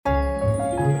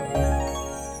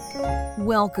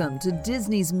Welcome to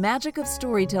Disney's Magic of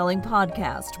Storytelling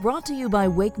podcast, brought to you by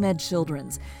WakeMed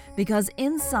Children's, because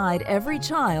inside every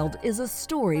child is a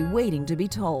story waiting to be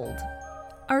told.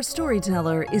 Our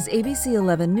storyteller is ABC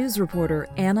 11 News reporter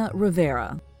Anna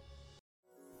Rivera.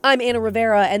 I'm Anna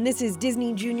Rivera, and this is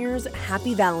Disney Junior's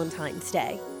Happy Valentine's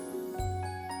Day.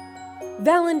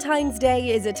 Valentine's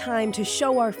Day is a time to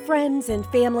show our friends and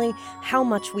family how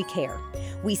much we care.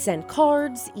 We send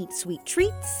cards, eat sweet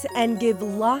treats, and give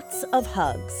lots of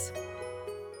hugs.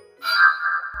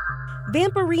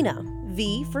 Vampirina,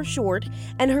 V for short,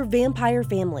 and her vampire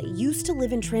family used to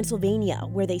live in Transylvania,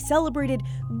 where they celebrated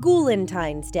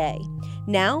Galentine's Day.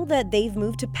 Now that they've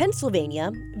moved to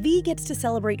Pennsylvania, V gets to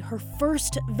celebrate her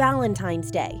first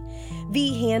Valentine's Day.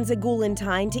 V hands a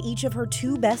Galentine to each of her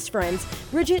two best friends,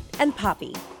 Bridget and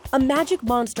Poppy. A magic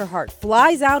monster heart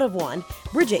flies out of one.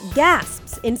 Bridget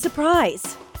gasps in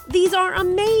surprise. "These are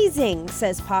amazing,"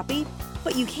 says Poppy.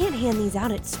 "But you can't hand these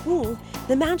out at school.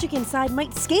 The magic inside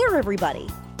might scare everybody."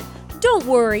 "Don't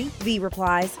worry," V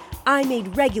replies. "I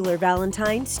made regular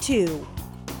Valentines too."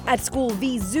 At school,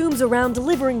 V zooms around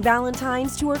delivering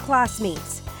Valentines to her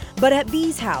classmates. But at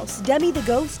V's house, Demi the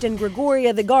Ghost and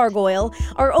Gregoria the Gargoyle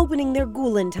are opening their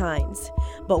Galentines.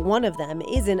 But one of them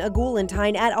isn't a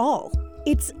Galentine at all.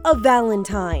 It's a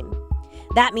Valentine.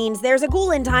 "That means there's a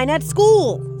Galentine at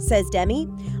school," says Demi.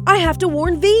 "I have to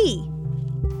warn V."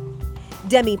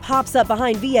 Demi pops up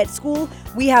behind V at school.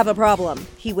 "We have a problem,"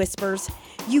 he whispers.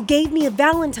 "You gave me a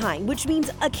Valentine, which means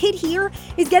a kid here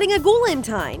is getting a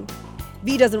Galentine."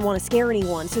 V doesn't want to scare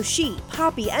anyone, so she,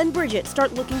 Poppy, and Bridget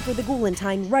start looking for the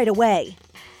Galentine right away.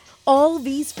 All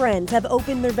V's friends have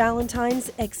opened their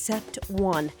Valentines except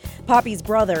one, Poppy's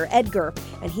brother, Edgar,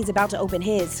 and he's about to open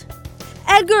his.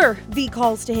 "Edgar," V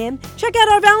calls to him, "check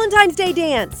out our Valentine's Day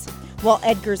dance." While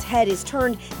Edgar's head is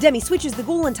turned, Demi switches the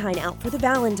Galentine out for the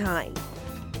Valentine.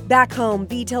 Back home,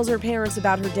 V tells her parents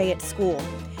about her day at school.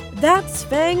 "That's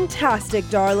fantastic,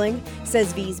 darling,"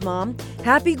 says V's mom.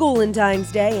 "Happy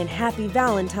Galentine's Day and happy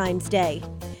Valentine's Day."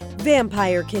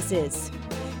 Vampire kisses.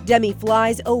 Demi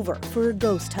flies over for a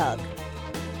ghost hug.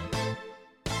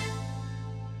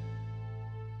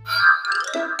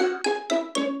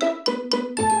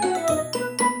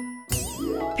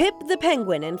 Pip the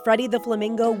Penguin and Freddie the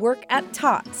Flamingo work at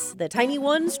Tots, the tiny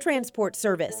one's transport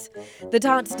service. The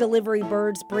Tots delivery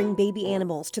birds bring baby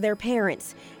animals to their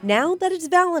parents. Now that it's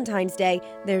Valentine's Day,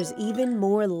 there's even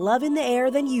more love in the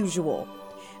air than usual.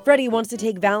 Freddie wants to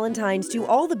take Valentines to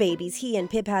all the babies he and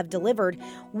Pip have delivered.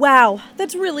 "Wow,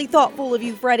 that's really thoughtful of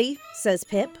you, Freddie," says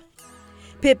Pip.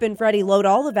 Pip and Freddie load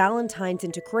all the Valentines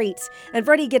into crates, and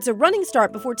Freddie gets a running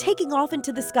start before taking off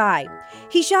into the sky.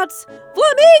 He shouts,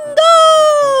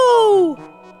 "Flamingo!"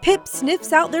 Pip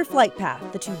sniffs out their flight path.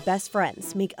 The two best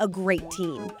friends make a great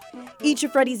team. Each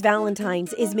of Freddie's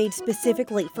Valentines is made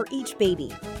specifically for each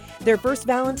baby. Their first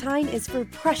Valentine is for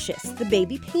Precious, the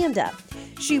baby panda.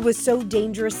 She was so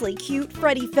dangerously cute,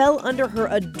 Freddie fell under her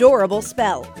adorable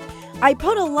spell. "I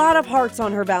put a lot of hearts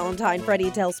on her Valentine,"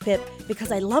 Freddie tells Pip,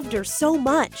 "because I loved her so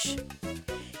much."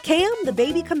 Cam, the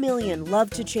baby chameleon,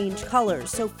 loved to change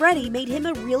colors, so Freddie made him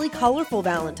a really colorful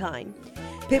Valentine.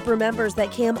 Pip remembers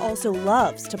that Cam also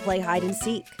loves to play hide and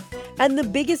seek. And the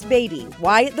biggest baby,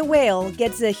 Wyatt the whale,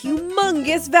 gets a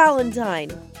humongous Valentine.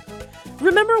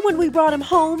 "Remember when we brought him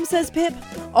home?" says Pip.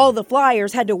 "All the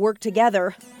flyers had to work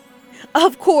together."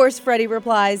 "Of course," Freddie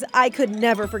replies. "I could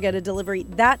never forget a delivery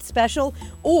that special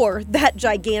or that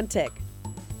gigantic."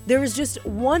 There is just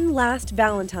one last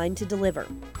Valentine to deliver.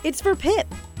 It's for Pip.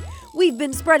 "We've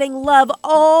been spreading love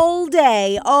all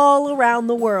day, all around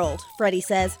the world," Freddie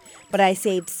says, "but I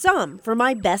saved some for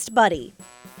my best buddy."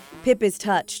 Pip is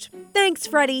touched. "Thanks,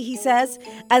 Freddie," he says.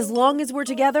 "As long as we're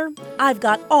together, I've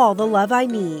got all the love I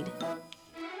need."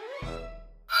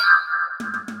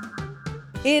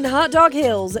 In Hot Dog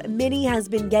Hills, Minnie has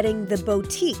been getting the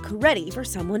boutique ready for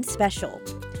someone special.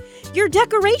 "Your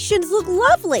decorations look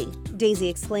lovely," Daisy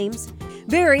exclaims.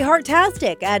 "Very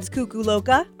heartastic," adds Cuckoo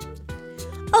Loca.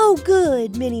 "Oh,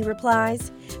 good," Minnie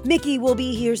replies. "Mickey will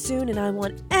be here soon and I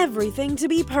want everything to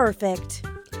be perfect."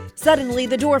 Suddenly,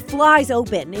 the door flies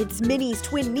open. It's Minnie's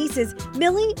twin nieces,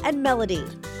 Millie and Melody.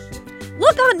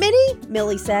 "Look, Aunt Minnie,"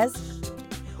 Millie says.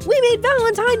 "We made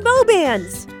Valentine bow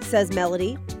bands," says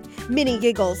Melody. Minnie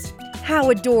giggles.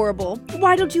 "How adorable.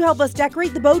 Why don't you help us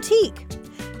decorate the boutique?"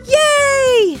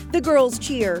 "Yay!" the girls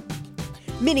cheer.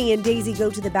 Minnie and Daisy go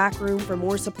to the back room for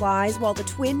more supplies while the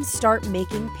twins start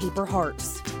making paper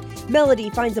hearts. Melody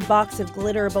finds a box of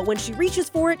glitter, but when she reaches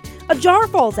for it, a jar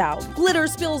falls out. Glitter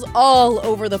spills all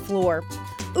over the floor.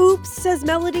 "Oops," says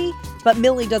Melody, but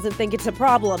Millie doesn't think it's a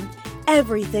problem.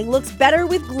 "Everything looks better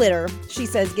with glitter," she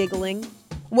says, giggling.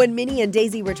 When Minnie and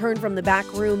Daisy return from the back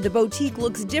room, the boutique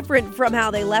looks different from how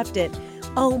they left it.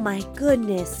 "Oh my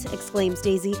goodness," exclaims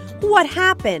Daisy. "What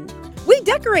happened?" "We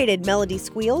decorated," Melody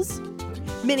squeals.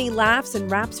 Minnie laughs and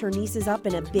wraps her nieces up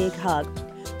in a big hug.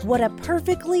 What a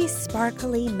perfectly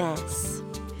sparkly mess.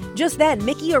 Just then,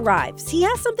 Mickey arrives. He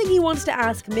has something he wants to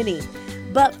ask Minnie.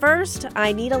 "But first,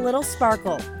 I need a little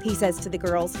sparkle," he says to the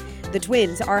girls. The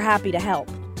twins are happy to help.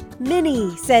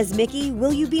 "Minnie," says Mickey,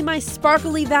 "will you be my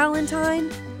sparkly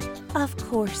Valentine?" "Of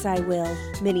course I will,"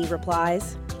 Minnie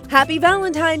replies. Happy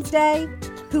Valentine's Day!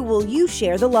 Who will you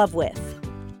share the love with?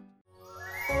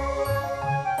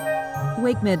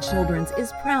 WakeMed Children's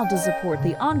is proud to support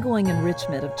the ongoing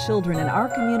enrichment of children in our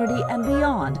community and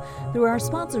beyond through our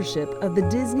sponsorship of the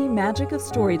Disney Magic of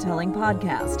Storytelling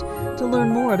podcast. To learn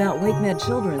more about WakeMed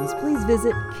Children's, please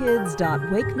visit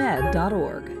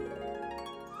kids.wakemed.org.